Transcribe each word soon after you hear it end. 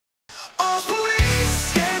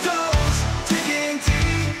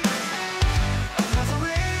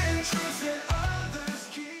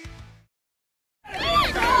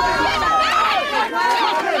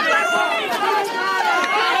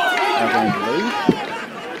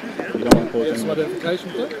You don't want to pause Some identification,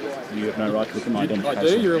 please. You have no right to look at my identification. I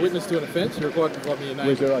do. You're a witness to an offence. You're required to provide me your name.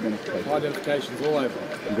 Where's your identification? My identification's all over.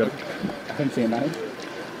 You've got I can see a name.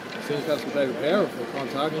 Senior Constable David Power for crime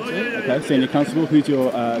targeting team. Okay, Senior Constable, who's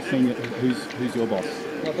your who's your boss?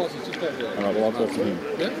 My boss is just over there. Alright, well I'll talk to him.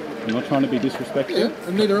 Yeah? I'm not trying to be disrespectful. Yeah,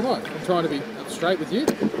 and neither am I. I'm trying to be straight with you.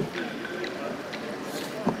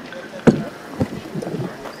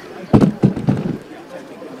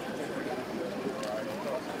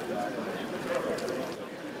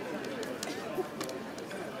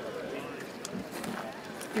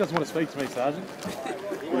 He doesn't want to speak to me, Sergeant.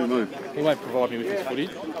 What do you mean? He won't provide me with his footage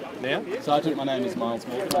now. Sergeant, my name is Myles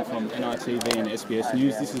Morgan. I'm from NITV and SBS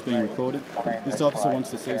News. This is being recorded. This officer wants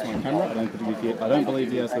to seize my camera. I don't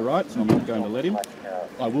believe he has the right, so I'm not going to let him.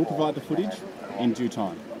 I will provide the footage in due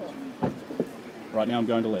time. Right now I'm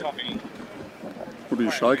going to let him. What are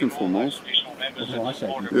you shaking for, Myles? What am I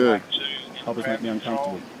shaking? Yeah. Helpers make me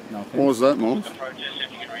uncomfortable. No offense. Why is that, Myles?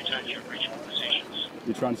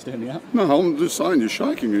 You're trying to stand me up? No, I'm just saying you're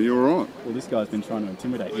shaking. Are you all right? Well, this guy's been trying to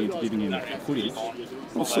intimidate me into giving him footage.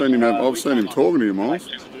 I've seen him talking to you, Myles.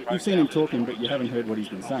 You've seen him talking, but you haven't heard what he's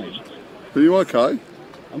been saying. Are you okay?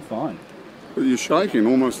 I'm fine. But you're shaking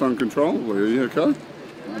almost uncontrollably. Are you okay?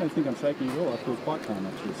 I don't think I'm shaking at all. I feel quite calm,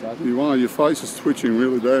 actually, Sergeant. You are. Your face is twitching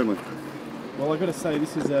really badly. Well, I've got to say,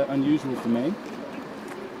 this is unusual for me.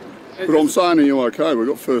 But I'm saying, are you okay? We've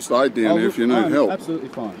got first aid down here if you need help. I'm absolutely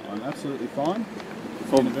fine. I'm absolutely fine.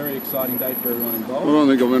 It's been a very exciting day for everyone involved. I don't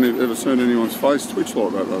think I've ever seen anyone's face twitch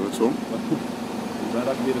like that, though, that's all. Glad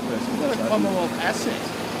I can be the person. It's a Commonwealth asset,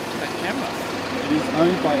 that camera. It is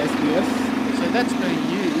owned by SBS. So that's being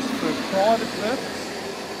used for a private purpose.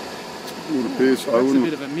 It would appear so, That's wouldn't a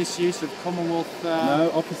bit of a misuse of Commonwealth.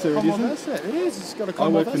 No, officer, it isn't. Asset. It is. It's got a I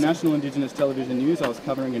Commonwealth work for National Indigenous Television News. I was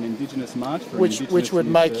covering an Indigenous march for which would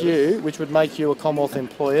make you a Commonwealth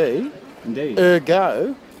employee. Indeed.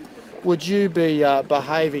 Ergo, would you be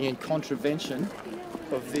behaving in contravention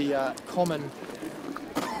of the common?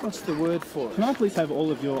 What's the word for it? Can I please have all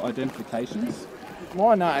of your identifications?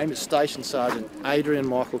 My name is Station Sergeant Adrian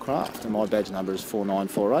Michael Craft and my badge number is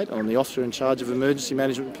 4948. I'm the officer in charge of Emergency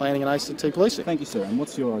Management Planning and ACT Policing. Thank you, sir. And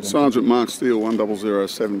what's your identity? Sergeant Mark Steele,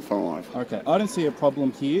 10075. Okay, I don't see a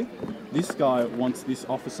problem here. This guy wants, this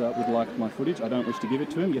officer would like my footage. I don't wish to give it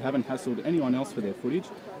to him. You haven't hassled anyone else for their footage.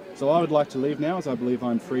 So I would like to leave now, as I believe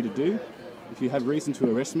I'm free to do. If you have reason to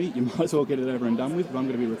arrest me, you might as well get it over and done with, but I'm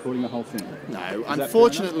going to be recording the whole thing. No,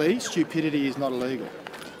 unfortunately, stupidity is not illegal.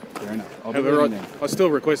 Fair enough. I still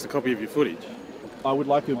request a copy of your footage. I would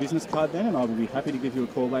like your business card then, and I will be happy to give you a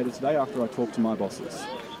call later today after I talk to my bosses.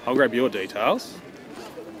 I'll grab your details.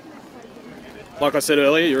 Like I said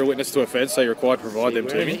earlier, you're a witness to offence, so you're required to provide them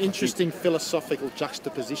to We're in me. an interesting philosophical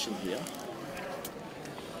juxtaposition here.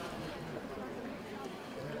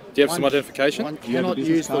 Do you have some identification? One cannot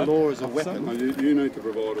use the law as a weapon. No, you need to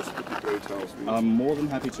provide us with the details. I'm more than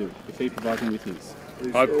happy to, if he provides me with his.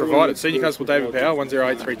 I provided. Senior Constable David Power,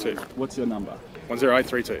 10832. What's your number?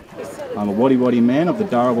 10832. I'm a Waddy Waddy man of the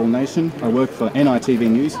Darawal Nation. I work for NITV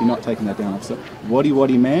News. You're not taking that down, officer. Waddy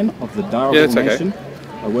Waddy man of the Darawal Nation.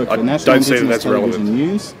 I work for National Indigenous Television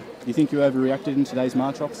News. Do you think you overreacted in today's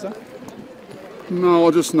march, officer? No,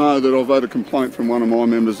 I just know that I've had a complaint from one of my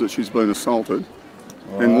members that she's been assaulted.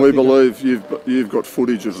 And we believe you've got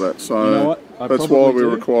footage of that, so you know what? that's why we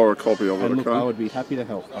require a copy of it. And look, okay? I would be happy to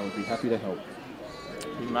help. I would be happy to help.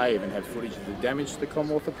 You may even have footage of the damage to the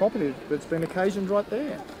Commonwealth property that's been occasioned right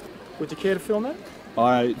there. Would you care to film that?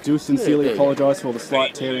 I do sincerely apologise for the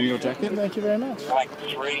slight tear in your jacket. Thank you very much.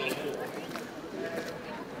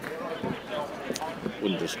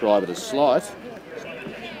 Wouldn't describe it as slight.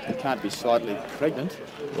 You can't be slightly pregnant.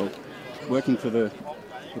 Well, working for the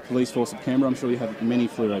police force of Canberra, I'm sure you have many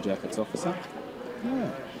fluoro jackets, officer.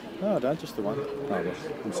 No, I don't, just the one. Oh, well,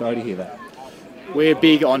 I'm sorry to hear that. We're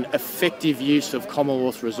big on effective use of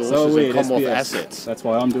Commonwealth resources and Commonwealth assets. That's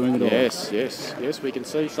why I'm doing it all. Yes, we can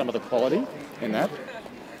see some of the quality in that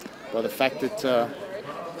by the fact that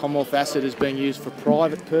Commonwealth asset is being used for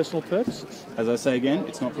private, personal purposes. As I say again,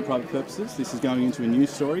 it's not for private purposes. This is going into a news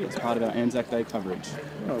story. It's part of our Anzac Day coverage.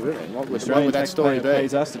 Oh, really? What would that The story be? Australian taxpayer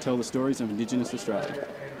pays us to tell the stories of Indigenous Australia.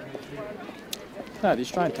 No, the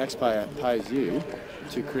Australian taxpayer pays you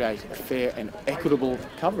to create fair and equitable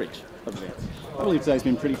coverage of events. I believe today's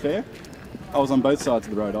been pretty fair. I was on both sides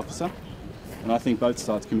of the road, officer, and I think both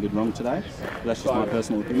sides committed wrong today. But that's just my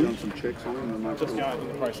personal opinion. Some checks on them. Just going through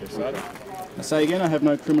the process, Sergeant. I say again, I have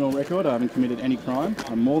no criminal record. I haven't committed any crime.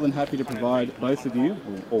 I'm more than happy to provide both of you,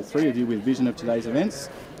 or all three of you, with vision of today's events,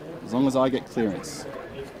 as long as I get clearance.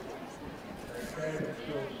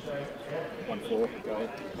 1-4, go ahead.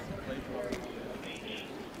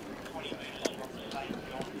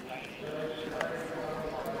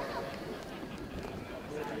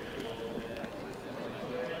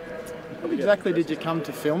 What exactly did you come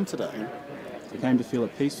to film today? I came to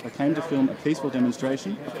film a peaceful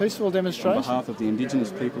demonstration. A peaceful demonstration? On behalf of the Indigenous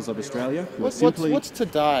peoples of Australia. What's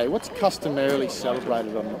today? What's customarily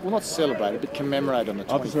celebrated on, well, not celebrated, but commemorated on the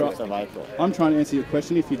 25th of April? I'm trying to answer your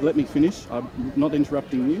question. If you'd let me finish, I'm not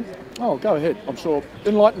interrupting you. Oh, go ahead. I'm sure.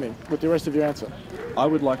 Enlighten me with the rest of your answer. I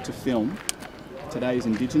would like to film today's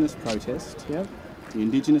Indigenous protest. Yeah. The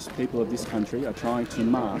Indigenous people of this country are trying to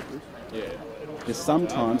mark the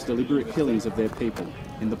sometimes deliberate killings of their people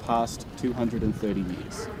in the past 230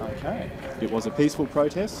 years. Okay. It was a peaceful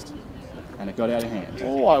protest and it got out of hand.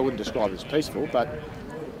 Oh, I wouldn't describe it as peaceful, but...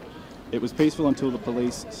 It was peaceful until the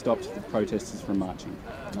police stopped the protesters from marching.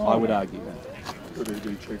 Oh. I would argue that.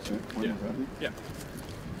 Yeah.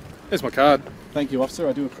 There's my card. Thank you, officer.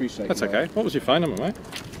 I do appreciate it. That's okay. What was your phone number, mate?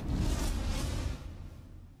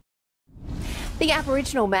 The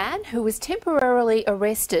Aboriginal man who was temporarily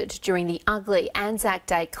arrested during the ugly Anzac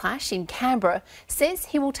Day clash in Canberra says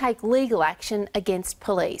he will take legal action against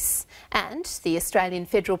police. And the Australian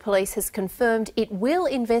Federal Police has confirmed it will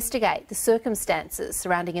investigate the circumstances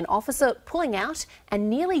surrounding an officer pulling out and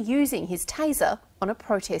nearly using his taser on a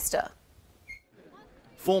protester.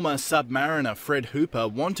 Former submariner Fred Hooper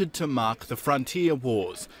wanted to mark the frontier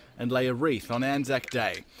wars and lay a wreath on Anzac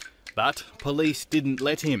Day. But police didn't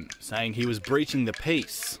let him, saying he was breaching the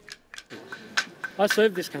peace. I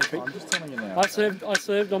served this country. I'm just telling you now. I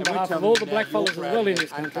served on behalf of all the blackfellas as well in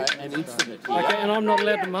this country. Okay, and I'm not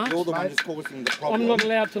allowed to march. I'm not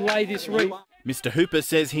allowed to lay this wreath. Mr Hooper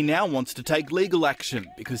says he now wants to take legal action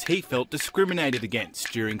because he felt discriminated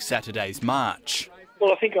against during Saturday's march.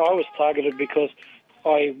 Well, I think I was targeted because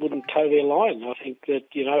I wouldn't toe their line. I think that,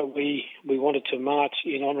 you know, we wanted to march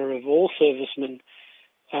in honour of all servicemen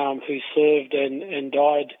who served and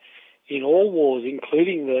died in all wars,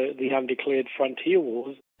 including the undeclared frontier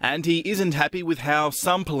wars. And he isn't happy with how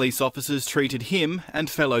some police officers treated him and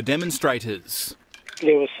fellow demonstrators.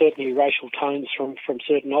 There were certainly racial tones from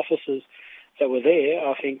certain officers that were there.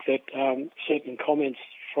 I think that certain comments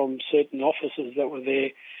from certain officers that were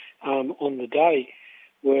there on the day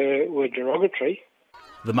were derogatory.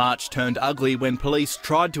 The march turned ugly when police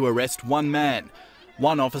tried to arrest one man.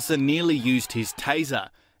 One officer nearly used his taser,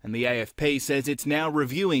 and the AFP says it's now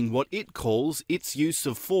reviewing what it calls its use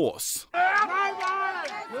of force.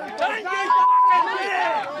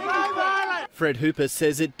 Fred Hooper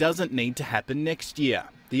says it doesn't need to happen next year.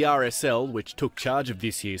 The RSL, which took charge of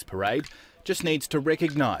this year's parade, just needs to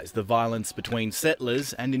recognise the violence between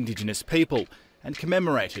settlers and Indigenous people and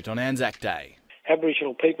commemorate it on Anzac Day.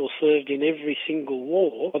 Aboriginal people served in every single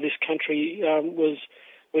war this country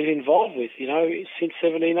was involved with, you know, since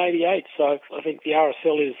 1788. So I think the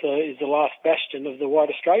RSL is the last bastion of the White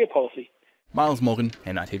Australia policy. Myles Morgan,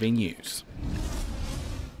 NITV News.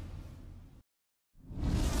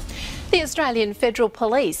 The Australian Federal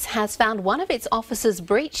Police has found one of its officers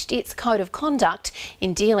breached its code of conduct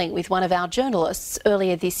in dealing with one of our journalists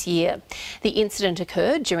earlier this year. The incident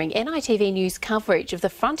occurred during NITV News coverage of the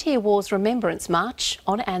Frontier Wars Remembrance March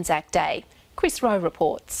on Anzac Day. Chris Rowe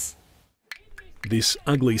reports. This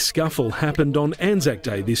ugly scuffle happened on Anzac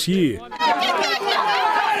Day this year.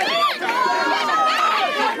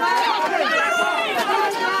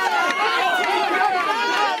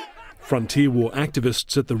 Frontier War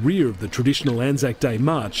activists at the rear of the traditional Anzac Day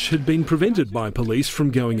march had been prevented by police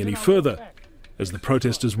from going any further. As the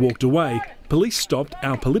protesters walked away, police stopped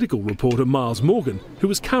our political reporter Myles Morgan, who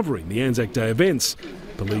was covering the Anzac Day events.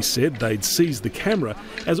 Police said they'd seized the camera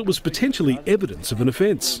as it was potentially evidence of an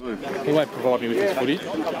offence. He won't provide me with this footage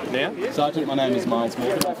now. Sergeant, my name is Myles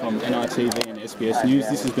Morgan. I'm from NITV and SBS News.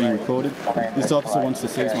 This is being recorded. This officer wants to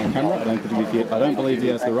seize my camera. I don't believe he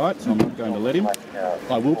has the right, so I'm not going to let him.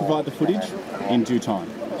 I will provide the footage in due time.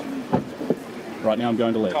 Right now I'm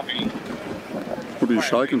going to let him. What are you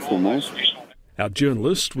shaking for, Myles? Our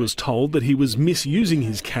journalist was told that he was misusing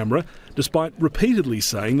his camera, despite repeatedly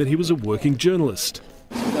saying that he was a working journalist.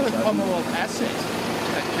 Is that a Commonwealth asset,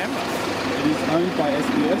 that camera? It is owned by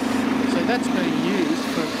SBS. So that's being used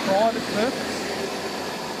for a private purpose?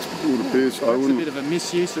 It would appear so. That's a bit of a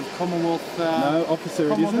misuse of Commonwealth no, officer,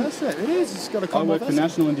 Commonwealth it isn't. asset. It is. It's got a Commonwealth I work for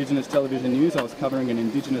National Indigenous Television News. I was covering an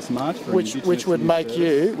Indigenous march for which would make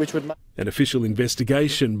you... An official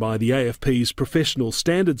investigation by the AFP's professional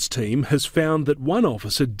standards team has found that one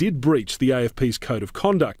officer did breach the AFP's code of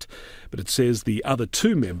conduct, but it says the other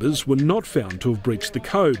two members were not found to have breached the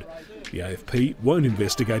code. The AFP won't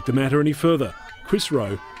investigate the matter any further. Chris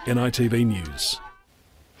Rowe, NITV News.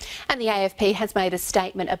 And the AFP has made a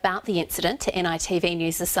statement about the incident to NITV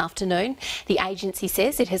News this afternoon. The agency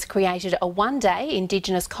says it has created a one-day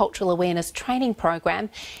Indigenous cultural awareness training program.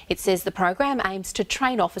 It says the program aims to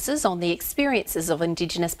train officers on the experiences of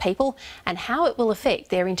Indigenous people and how it will affect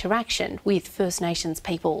their interaction with First Nations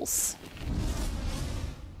peoples.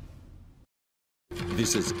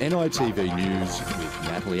 This is NITV News with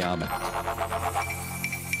Natalie Armand.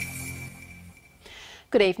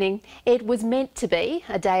 Good evening. It was meant to be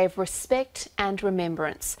a day of respect and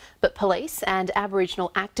remembrance, but police and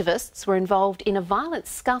Aboriginal activists were involved in a violent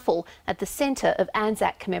scuffle at the centre of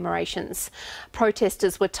Anzac commemorations.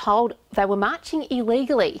 Protesters were told they were marching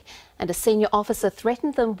illegally, and a senior officer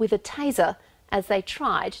threatened them with a taser as they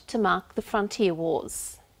tried to mark the frontier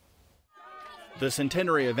wars. The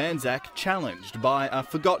centenary of Anzac challenged by a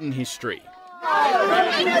forgotten history.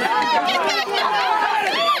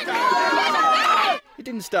 It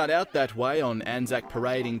didn't start out that way on Anzac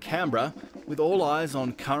Parade in Canberra, with all eyes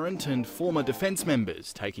on current and former Defence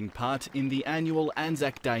members taking part in the annual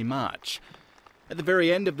Anzac Day March. At the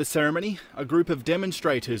very end of the ceremony, a group of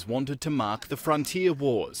demonstrators wanted to mark the frontier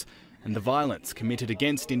wars and the violence committed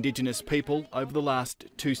against Indigenous people over the last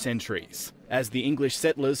 2 centuries. As the English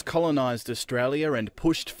settlers colonised Australia and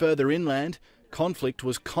pushed further inland, conflict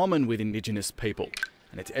was common with Indigenous people,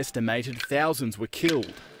 and it's estimated thousands were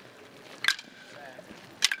killed.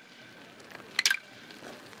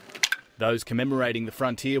 Those commemorating the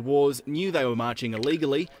frontier wars knew they were marching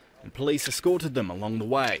illegally, and police escorted them along the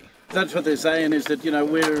way. That's what they're saying, is that, you know,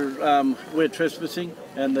 we're trespassing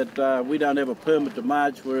and that we don't have a permit to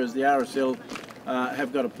march, whereas the RSL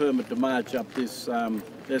have got a permit to march up this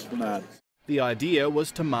esplanade. The idea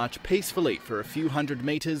was to march peacefully for a few hundred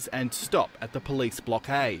metres and stop at the police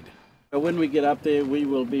blockade. When we get up there, we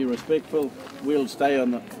will be respectful. We'll stay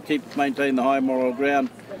on maintain the high moral ground,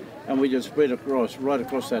 and we just spread right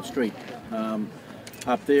across that street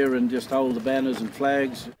up there and just hold the banners and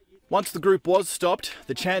flags. Once the group was stopped,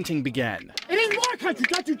 the chanting began. It is my country,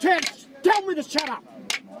 don't you tell me to shut up.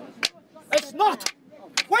 It's not.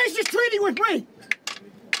 Where's this treaty with me?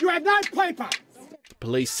 You have no paper. The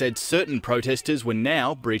police said certain protesters were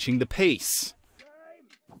now breaching the peace.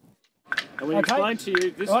 And we explained to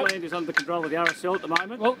you this land is under the control of the RSL at the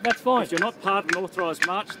moment. Well, that's fine. If you're not part of an authorised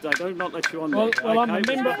march, they do not let you on there. Well, I'm a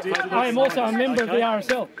member. I am also a member of the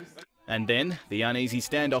RSL. And then the uneasy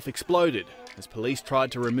standoff exploded as police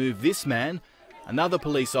tried to remove this man. Another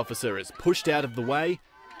police officer is pushed out of the way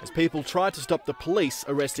as people tried to stop the police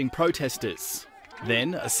arresting protesters.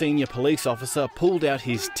 Then a senior police officer pulled out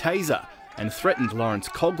his taser and threatened Lawrence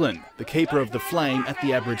Coughlin, the keeper of the flame at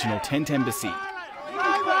the Aboriginal Tent Embassy.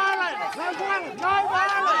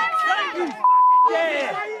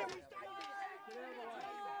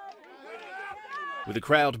 With the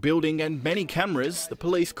crowd building and many cameras, the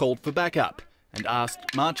police called for backup and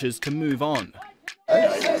asked marchers to move on.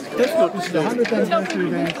 That's not the 100th anniversary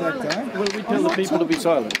of Anzac Day. Well, we tell the people to be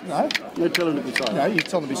silent. No. We tell them to be silent. No, you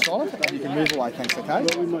tell them to be silent and you can move away, thanks,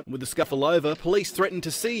 okay? With the scuffle over, police threatened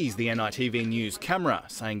to seize the NITV News camera,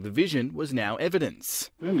 saying the vision was now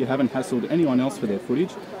evidence. You haven't hassled anyone else for their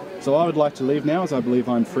footage, so I would like to leave now, as I believe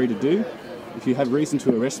I'm free to do. If you have reason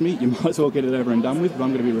to arrest me, you might as well get it over and done with, but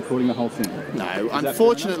I'm going to be recording the whole thing. No,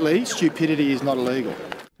 unfortunately, stupidity is not illegal.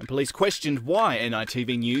 And police questioned why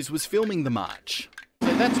NITV News was filming the march.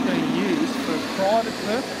 So that's being used for a private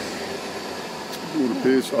purpose? It would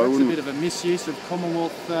appear so, That's a bit of a misuse of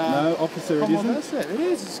Commonwealth... no, officer, it isn't. It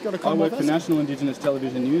is, it's got a Commonwealth. I work for National Indigenous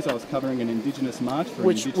Television News. I was covering an Indigenous march for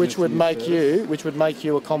which would make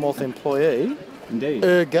you a Commonwealth employee. Indeed.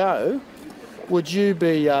 Ergo, would you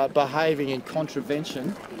be behaving in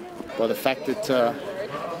contravention by the fact that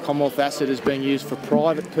Commonwealth asset is being used for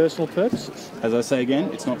private, personal purposes? As I say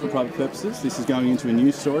again, it's not for private purposes. This is going into a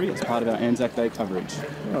news story. It's part of our Anzac Day coverage.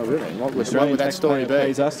 Oh, really? What would that story be?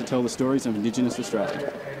 Pays us to tell the stories of Indigenous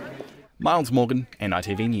Australia. Myles Morgan,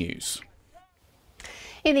 NITV News.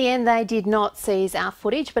 In the end, they did not seize our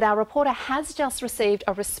footage, but our reporter has just received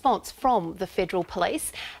a response from the Federal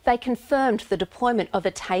Police. They confirmed the deployment of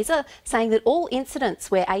a taser, saying that all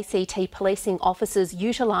incidents where ACT policing officers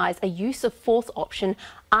utilise a use of force option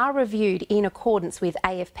are reviewed in accordance with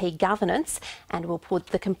AFP governance, and we'll put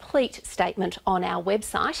the complete statement on our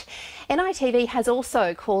website. NITV has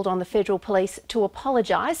also called on the Federal Police to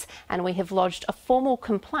apologise, and we have lodged a formal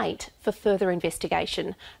complaint for further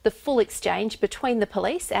investigation. The full exchange between the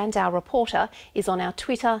police and our reporter is on our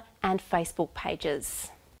Twitter and Facebook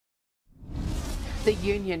pages. The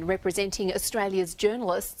union representing Australia's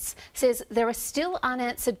journalists says there are still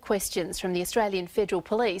unanswered questions from the Australian Federal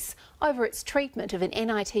Police over its treatment of an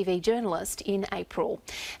NITV journalist in April.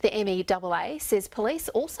 The MEAA says police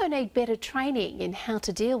also need better training in how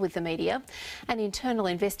to deal with the media. An internal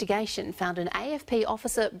investigation found an AFP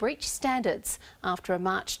officer breached standards after a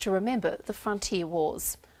march to remember the frontier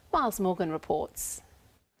wars. Myles Morgan reports.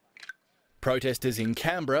 Protesters in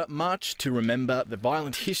Canberra marched to remember the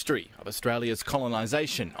violent history of Australia's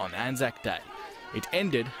colonisation on Anzac Day. It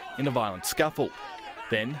ended in a violent scuffle.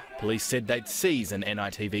 Then, police said they'd seize an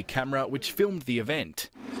NITV camera which filmed the event.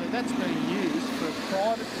 So that's being used for a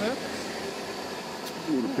private purpose?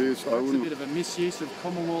 It would appear so, That's wouldn't a bit of a misuse of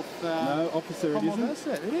Commonwealth... No, officer, it isn't.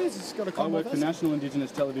 Asset. It is, it's got a I Commonwealth work for National Indigenous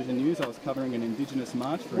Television News. I was covering an Indigenous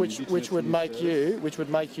march for which would make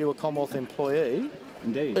you a Commonwealth employee.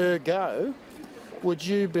 Indeed. Ergo, would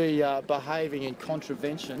you be behaving in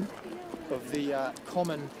contravention of the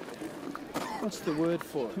common... What's the word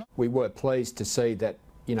for it? We were pleased to see that,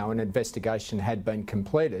 you know, an investigation had been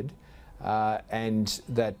completed and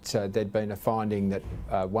that there'd been a finding that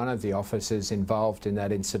one of the officers involved in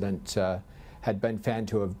that incident had been found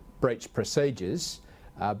to have breached procedures,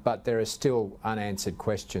 but there are still unanswered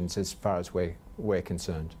questions as far as we're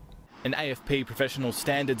concerned. An AFP professional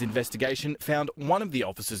standards investigation found one of the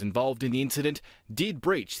officers involved in the incident did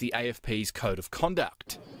breach the AFP's code of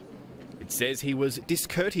conduct. It says he was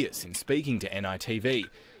discourteous in speaking to NITV.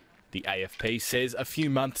 The AFP says a few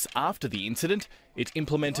months after the incident, it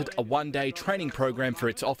implemented a one-day training program for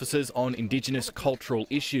its officers on Indigenous cultural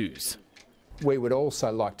issues. We would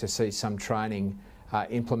also like to see some training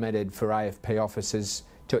implemented for AFP officers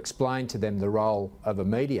to explain to them the role of a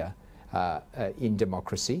media in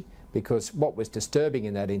democracy, because what was disturbing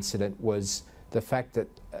in that incident was the fact that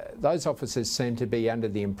those officers seemed to be under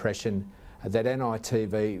the impression that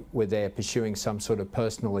NITV were there pursuing some sort of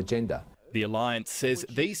personal agenda. The Alliance says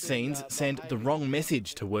these scenes send the wrong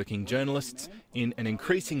message to working journalists in an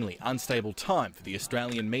increasingly unstable time for the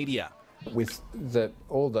Australian media. With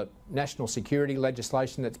all the national security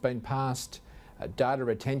legislation that's been passed, data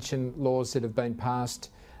retention laws that have been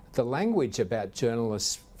passed, the language about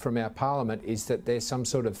journalists from our parliament is that there's some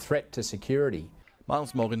sort of threat to security.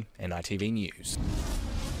 Myles Morgan, NITV News.